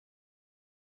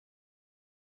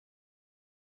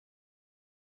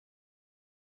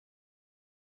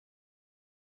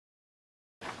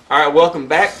All right, welcome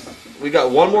back. We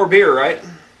got one more beer, right?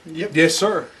 Yep. Yes,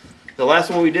 sir. The last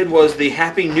one we did was the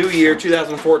Happy New Year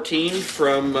 2014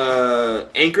 from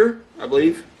Anchor, I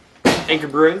believe. Anchor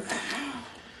Brewing.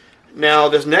 Now,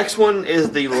 this next one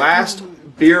is the last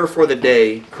beer for the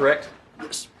day, correct?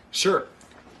 Yes. Sure.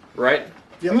 Right?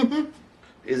 Yep.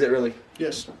 Is it really?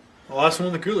 Yes. The last one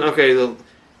in the cooler. Okay, the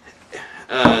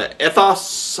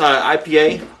Ethos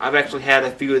IPA. I've actually had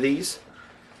a few of these.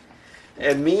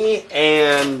 And me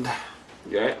and...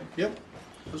 You all right? Yep.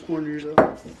 I was born years old.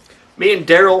 Me and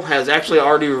Daryl has actually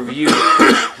already reviewed.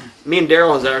 Me and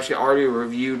Daryl has actually already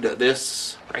reviewed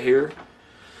this right here,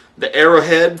 the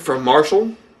Arrowhead from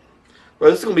Marshall. Well,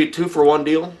 this is gonna be a 2-for-1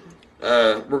 deal.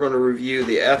 We're gonna review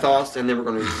the Ethos, and then we're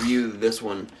gonna review this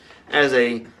one as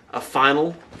a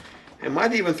final, and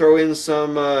might even throw in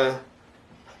some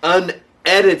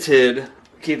unedited.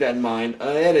 Keep that in mind.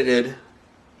 Unedited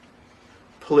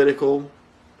political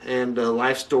and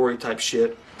life story type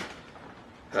shit.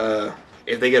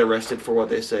 If they get arrested for what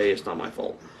they say, it's not my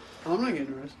fault. I'm not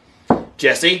getting arrested.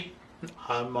 Jesse?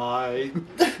 I might.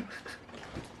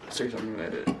 Seriously, I'm going to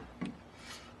edit it.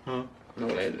 Huh? I'm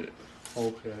going to edit it.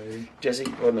 Okay. Jesse,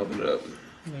 go ahead and open it up.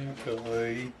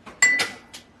 Okay.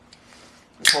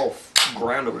 This whole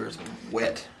ground over here is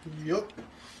wet. Yep.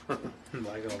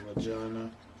 Like a vagina.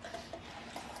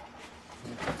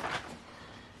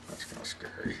 That's kind of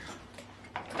scary.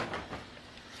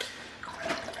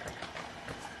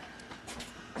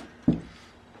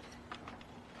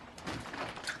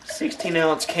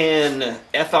 $16-ounce can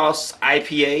Ethos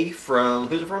IPA from,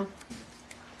 who's it from?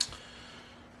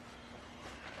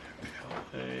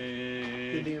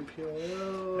 Indian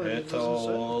PLL.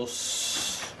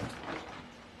 Ethos.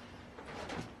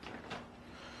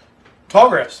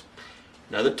 Tallgrass.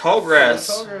 Another Tallgrass.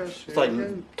 Tallgrass. It's like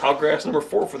Tallgrass number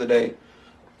 4 for the day.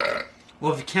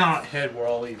 Well, if you count head, we're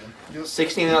all even.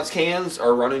 16-ounce cans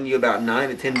are running you about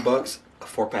 $9 to $10 a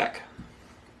 4-pack.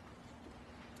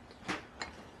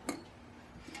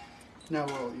 Now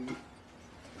we're all even.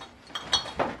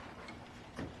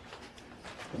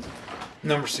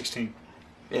 Number 16.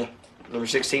 Yeah, number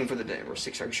 16 for the day. We're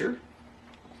 6. Are you sure?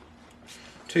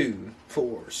 2,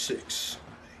 4, 6,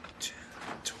 8, 10,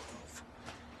 12.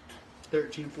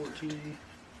 13, 14.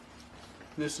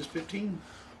 This is 15.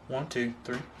 1, 2,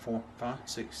 3, 4, 5,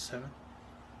 6, 7.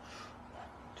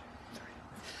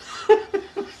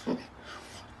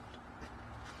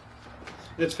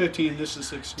 It's 15. This is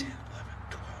 16.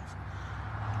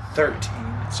 13.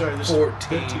 Sorry, this 14. is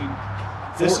 15.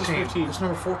 This is 14. 15. It's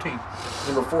number 14.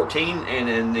 Number 14, and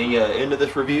in the end of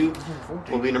this review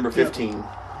will be number 15.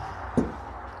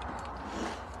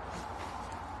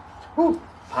 Woo,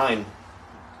 pine.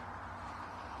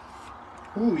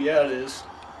 Ooh, yeah, it is.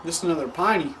 This is another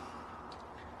piney.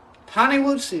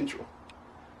 Pineywood Central.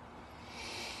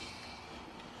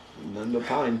 None but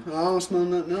pine. I don't smell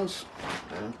nothing else.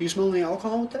 No, You smell any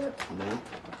alcohol with that? no.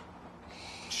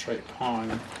 Straight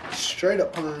pine. Straight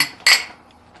up pine.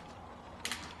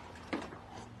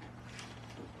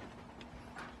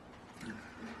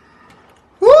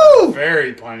 Woo!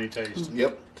 Very piney taste.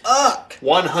 Yep. Fuck!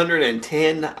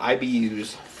 110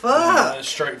 IBUs. Fuck!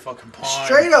 Straight fucking pine.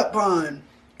 Straight up pine.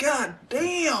 God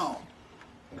damn!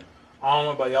 I don't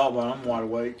know about y'all, but I'm wide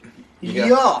awake. Yeah.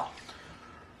 Yeah.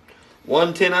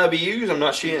 110 IBUs. I'm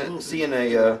not seeing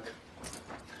a.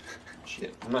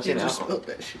 Shit. I'm not You seeing just alcohol.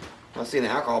 spilled that shit. I'm not seeing the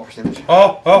alcohol percentage.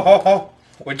 Oh.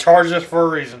 We charge this for a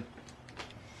reason.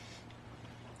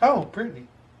 Oh, Brittany.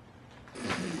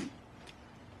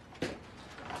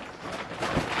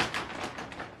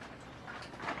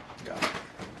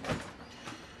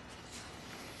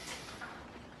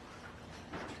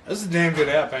 This is a damn good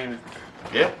app, ain't it?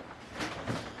 Yep.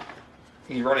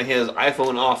 He's running his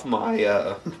iPhone off my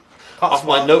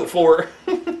Note 4.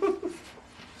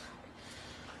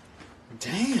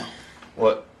 Damn.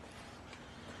 What?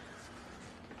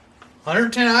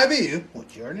 110 IBU,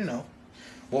 which you already know.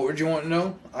 What would you want to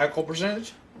know? Alcohol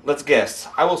percentage? Let's guess.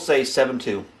 I will say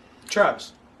 7.2.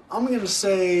 Travis. I'm gonna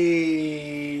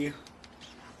say.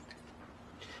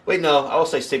 Wait, no. I will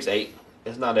say 6.8.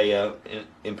 It's not a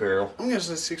Imperial. I'm gonna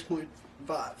say 6.5.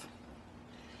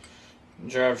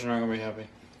 Travis, you're not going to be happy.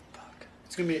 Fuck.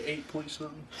 It's gonna be an 8 point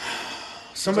something.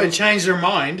 Somebody changed their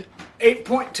mind.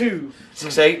 8.2.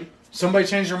 6.8. Somebody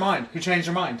changed their mind. Who changed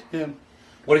their mind? Him.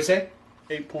 What did he say?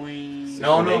 8 point.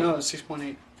 No. No, it's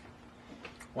 6.8.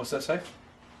 What's that say?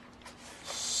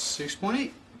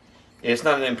 6.8. It's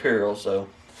not an Imperial, so.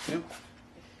 Yep.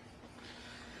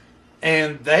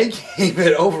 And they gave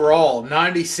it overall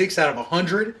 96 out of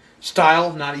 100.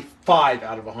 Style 95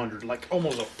 out of 100. Like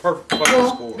almost a perfect fucking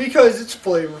Well, score. because it's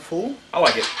flavorful. I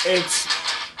like it. It's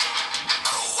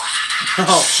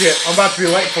Oh shit! I'm about to be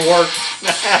late for work.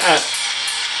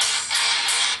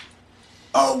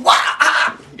 Oh,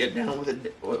 wow. Get down with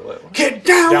it. What? Get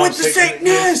down, Down with the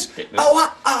sickness. sickness.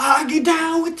 Oh, get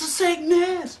down with the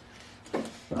sickness.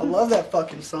 I love that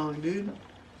fucking song, dude.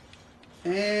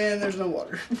 And there's no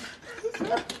water.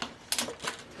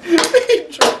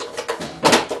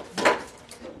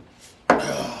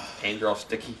 Hands are all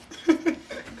sticky.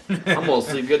 I'm gonna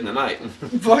sleep good in the night.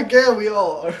 Fuck yeah, we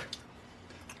all are.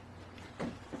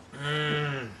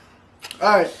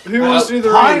 Alright, who wants to do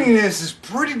the rating? Pininess is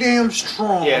pretty damn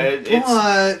strong. Yeah,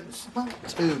 but it's not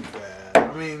too bad.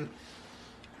 I mean,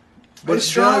 but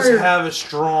It's it does stronger. have a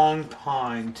strong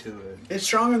pine to it. It's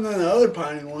stronger than the other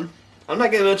piney one. I'm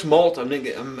not getting much malt. I'm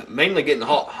mainly getting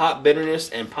hot bitterness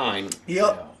and pine.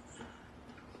 Yep. Yeah.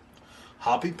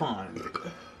 Hoppy pine.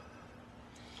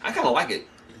 I kind of like it.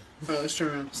 Alright, let's turn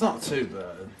around. It's not too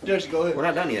bad. Jesse, go We're ahead.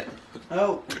 not done yet.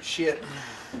 Oh, shit.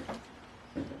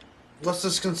 What's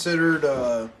this considered?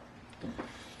 IPA.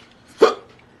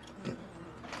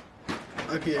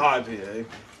 IPA.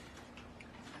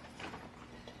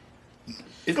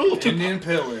 It's a little too. Indian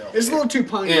Pale Ale. It's a little too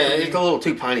piney. Yeah, for me. it's a little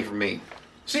too piney for me.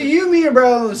 See, you and me are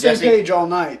about on the same Jesse. page all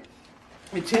night.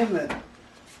 It's him that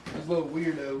is a little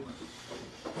weirdo.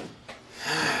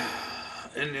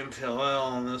 Indian Pale Ale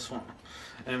on this one.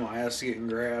 And my ass is getting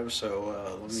grabbed,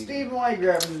 so let me. Steve, why you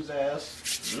grabbing his ass?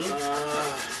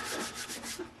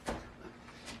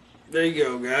 There you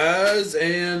go, guys.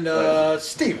 And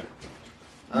Steven.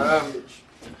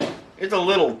 It's a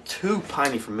little too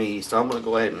piney for me, so I'm gonna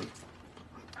go ahead and.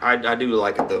 I do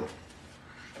like it though.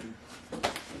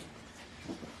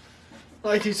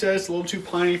 Like he said, it's a little too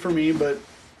piney for me, but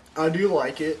I do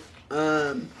like it.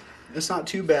 It's not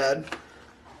too bad,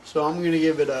 so I'm gonna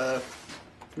give it a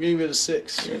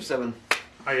 6. Yeah, 7.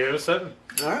 I gave it a 7.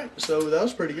 All right, so that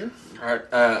was pretty good. All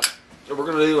right. So we're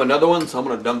gonna do another one. So I'm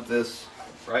gonna dump this.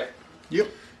 Right. Yep.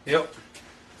 Yep.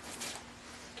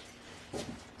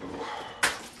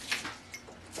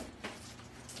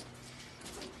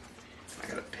 I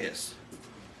gotta piss.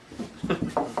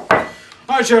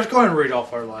 All right, Sheriff, go ahead and read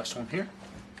off our last one here.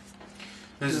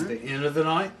 This is the end of the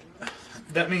night.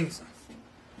 That means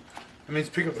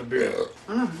pick up the beer.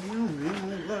 Oh, no,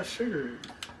 man, a lot of sugar.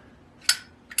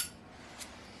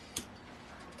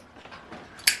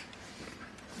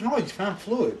 Oh, you found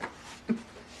fluid.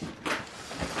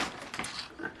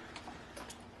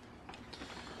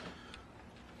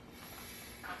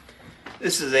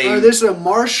 This is This is a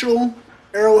Marshall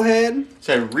Arrowhead. it's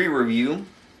a re-review.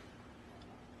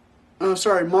 Oh,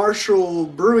 sorry, Marshall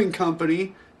Brewing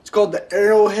Company. It's called the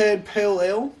Arrowhead Pale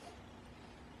Ale.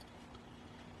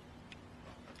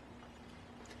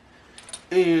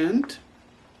 And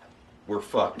We're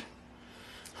fucked.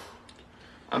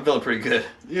 I'm feeling pretty good.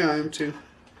 yeah, I am too.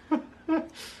 It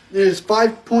is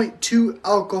 5.2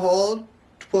 alcohol,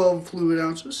 12 fluid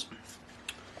ounces.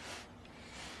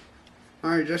 All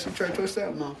right, Jesse, try to twist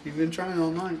that one off. You've been trying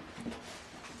all night.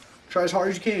 Try as hard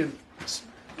as you can.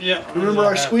 Yeah. Remember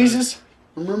our squeezes?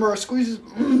 Remember our squeezes?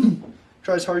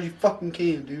 Try as hard as you fucking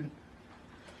can, dude.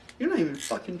 You're not even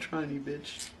fucking trying, you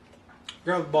bitch.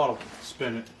 Grab the bottle.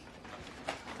 Spin it.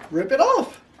 Rip it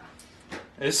off.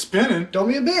 It's spinning. Don't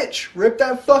be a bitch. Rip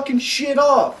that fucking shit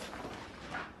off.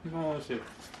 No, that's it.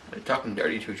 They're talking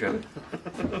dirty to each other.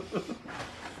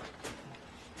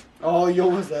 Oh, you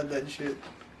almost had that shit.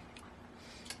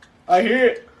 I hear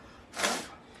it.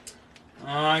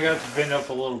 I got to bend up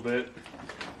a little bit.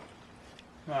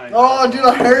 Right. Oh, dude,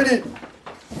 I heard it.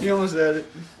 You almost had it.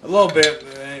 A little bit,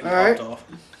 but it ain't All right. popped off.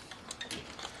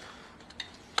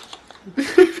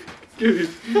 Dude,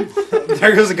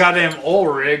 There goes the goddamn oil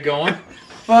rig going.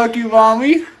 fuck you,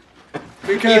 mommy.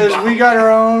 Because we got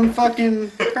our own fucking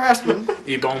craftsman.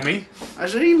 E-bone me. I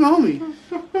said, you mommy.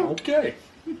 Okay.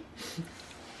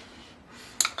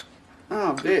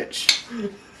 Oh, bitch.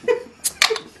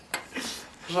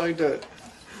 Just like that.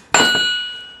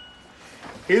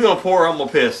 He's gonna pour. I'm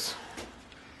gonna piss.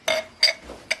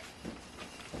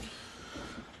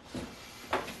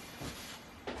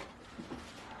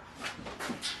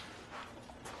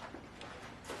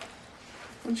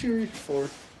 What'd you reach for?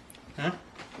 Huh?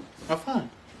 Have fun.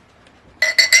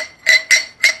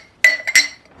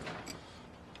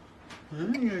 I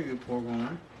think you got a good pour going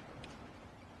on.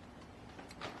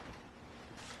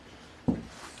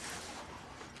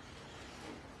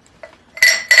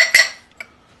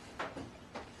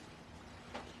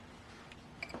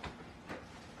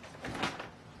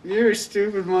 You're a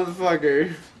stupid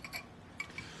motherfucker.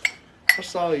 I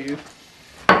saw you.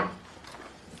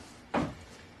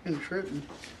 I'm tripping.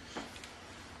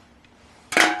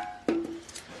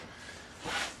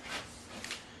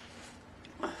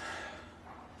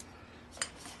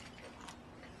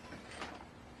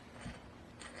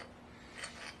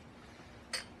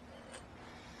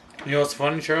 You know what's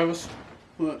funny, Travis?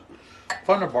 What?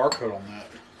 Find a barcode on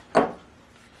that.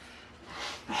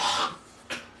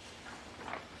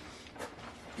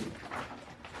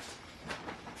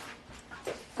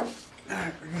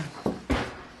 Alright, we're good.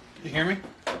 You hear me?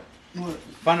 What?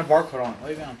 Find a barcode on it.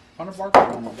 Lay down. Find a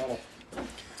barcode on the bottle.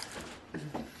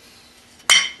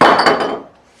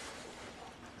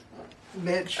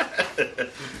 Bitch.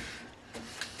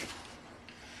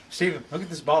 Steven, look at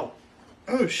this bottle.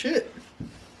 Oh shit.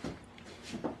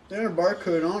 There's a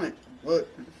barcode on it. Look.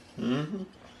 Mm-hmm.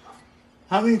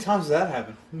 How many times does that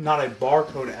happen? Not a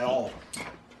barcode at all.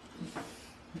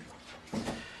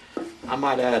 I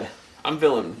might add, I'm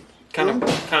feeling kind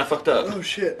of fucked up. Oh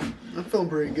shit. I'm feeling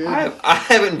pretty good. I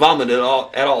haven't vomited at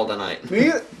all tonight.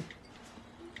 Me?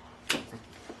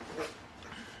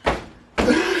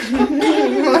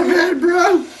 My bad,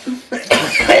 bro.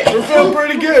 We're feeling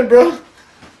pretty good, bro.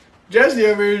 Jesse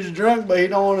over here is drunk, but he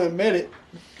don't want to admit it.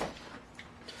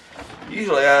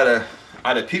 Usually I'd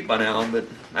have puked by now, but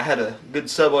I had a good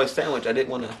Subway sandwich. I didn't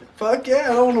want to. Fuck yeah,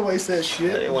 I don't want to waste that I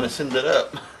shit. didn't want to send it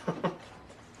up.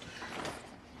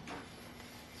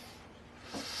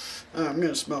 I'm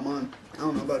gonna smell mine. I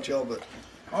don't know about y'all, but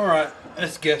Alright,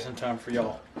 it's guessing time for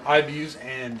y'all. IBUs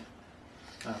and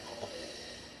alcohol.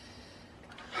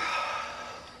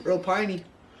 real piney.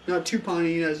 Not too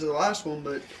piney as the last one,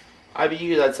 but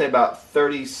IBUs, I'd say about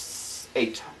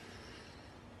 38.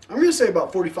 I'm gonna say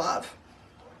about 45.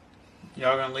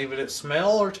 Y'all gonna leave it at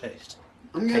smell or taste?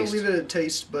 I'm gonna Taste. leave it at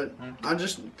taste, but I'm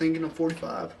just thinking of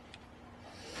 45.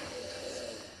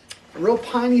 A real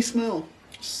piney smell.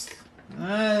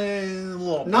 A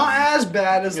little. Not as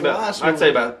bad as the last one. I'd say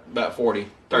about 40, I'm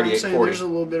 38, saying 40 there's a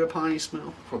little bit of piney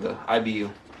smell. for the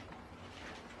IBU.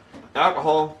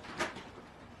 Alcohol,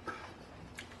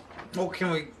 Oh,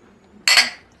 can we?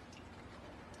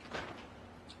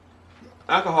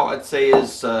 alcohol, I'd say is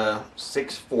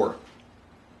 6.4.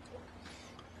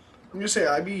 I'm gonna say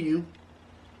IBU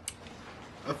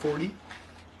a 40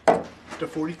 to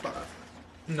 45.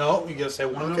 No, you gotta say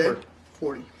one Okay, number.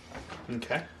 40.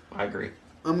 Okay. I agree.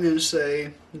 I'm gonna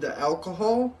say the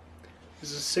alcohol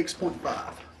is a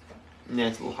 6.5. Yeah,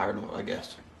 it's a little higher than what I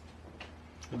guessed.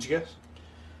 What'd you guess?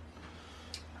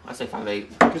 I'd say 5.8.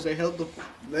 Because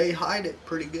they hide it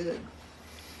pretty good.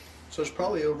 So it's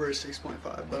probably over a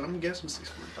 6.5, but I'm guessing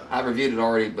 6.5. I reviewed it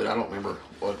already, but I don't remember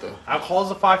what the. Alcohol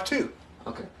is a 5.2,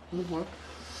 Okay. Mhm.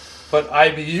 but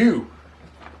IBU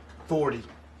 40.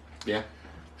 Yeah,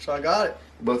 So I got it.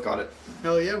 we both got it.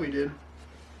 Hell yeah, we did.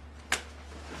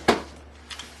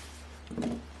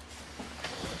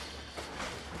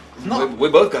 No. We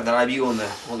both got that IBU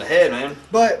on the head, man.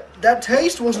 But that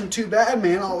taste wasn't too bad,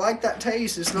 man. I like that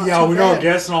taste. It's not Yeah, too we bad. were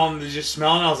guessing on the just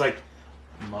smelling. I was like,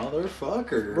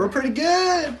 motherfucker. We're pretty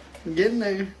good. Getting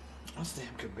there. That's damn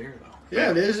good beer though.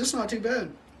 Yeah, it is. It's not too bad.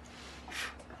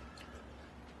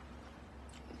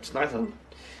 It's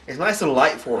nice and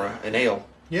light for an ale.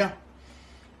 Yeah.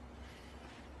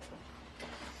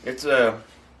 It's got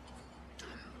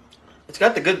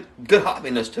the good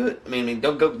hoppiness to it. I mean,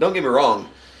 don't get me wrong.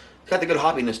 It's got the good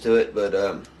hoppiness to it,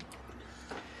 but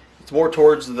it's more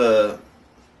towards the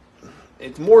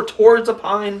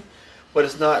pine, but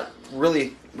it's not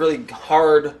really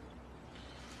hard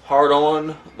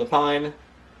on the pine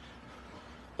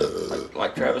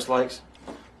like Travis likes.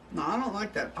 No, I don't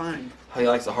like that piney. He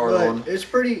likes the hard But on. it's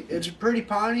pretty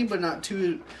piney, but not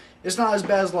too. It's not as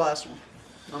bad as the last one.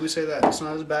 Let me say that. It's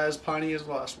not as bad as piney as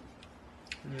the last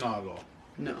one. Not at all.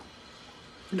 No.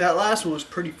 That last one was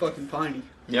pretty fucking piney.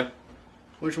 Yep.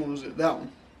 Which one was it? That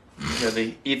one. Yeah,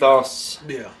 the Ethos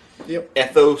Yeah. Yep.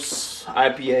 Ethos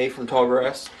IPA from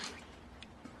Tallgrass.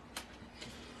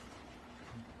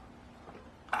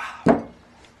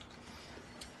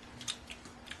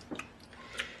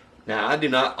 Now, I do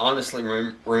not honestly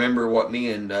remember what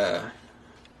me and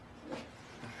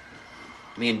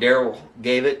Daryl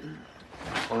gave it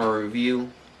on our review.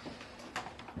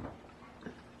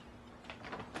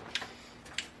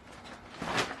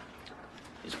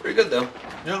 It's pretty good though.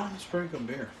 Yeah, it's pretty good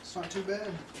beer. It's not too bad.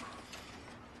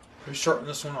 Who's starting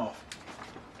this one off?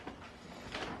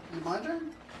 Is it my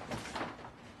turn?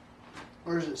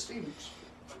 Or is it Steven's?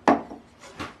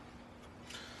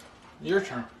 Your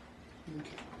turn. Okay.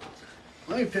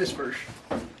 Let me piss first.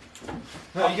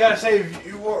 No, you gotta say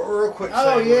real quick.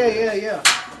 Oh, say yeah, yeah.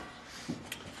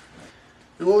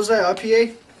 And what was that?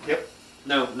 IPA? Yep.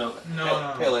 No. No.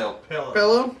 Pale ale. Pale ale.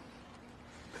 Pale ale?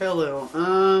 Pale ale.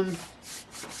 I'm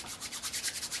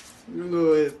gonna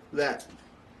go with that.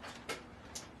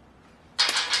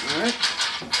 Alright.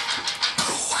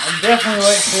 I'm definitely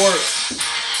late for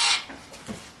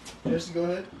it. Just go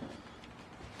ahead.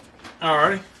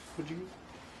 Alrighty. What'd you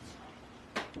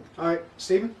All right,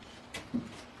 Steven?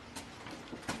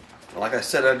 Like I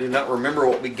said, I do not remember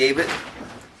what we gave it,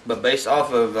 but based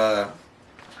off of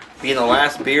being the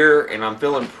last beer, and I'm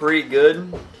feeling pretty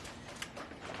good,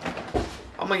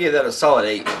 I'm gonna give that a solid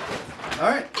 8. All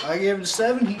right, I gave it a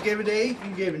 7. He gave it an 8.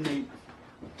 You gave it an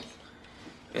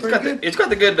 8. It's got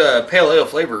the good pale ale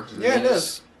flavor. Yeah, it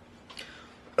does.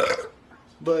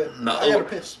 But Not I gotta over-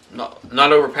 piss.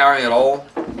 Not overpowering at all.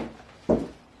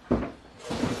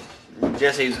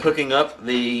 Jesse's hooking up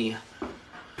the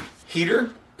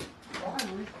heater.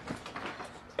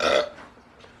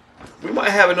 We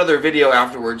might have another video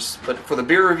afterwards, but for the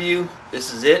beer review,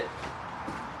 this is it.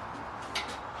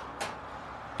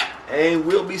 And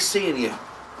we'll be seeing you.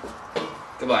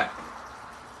 Goodbye.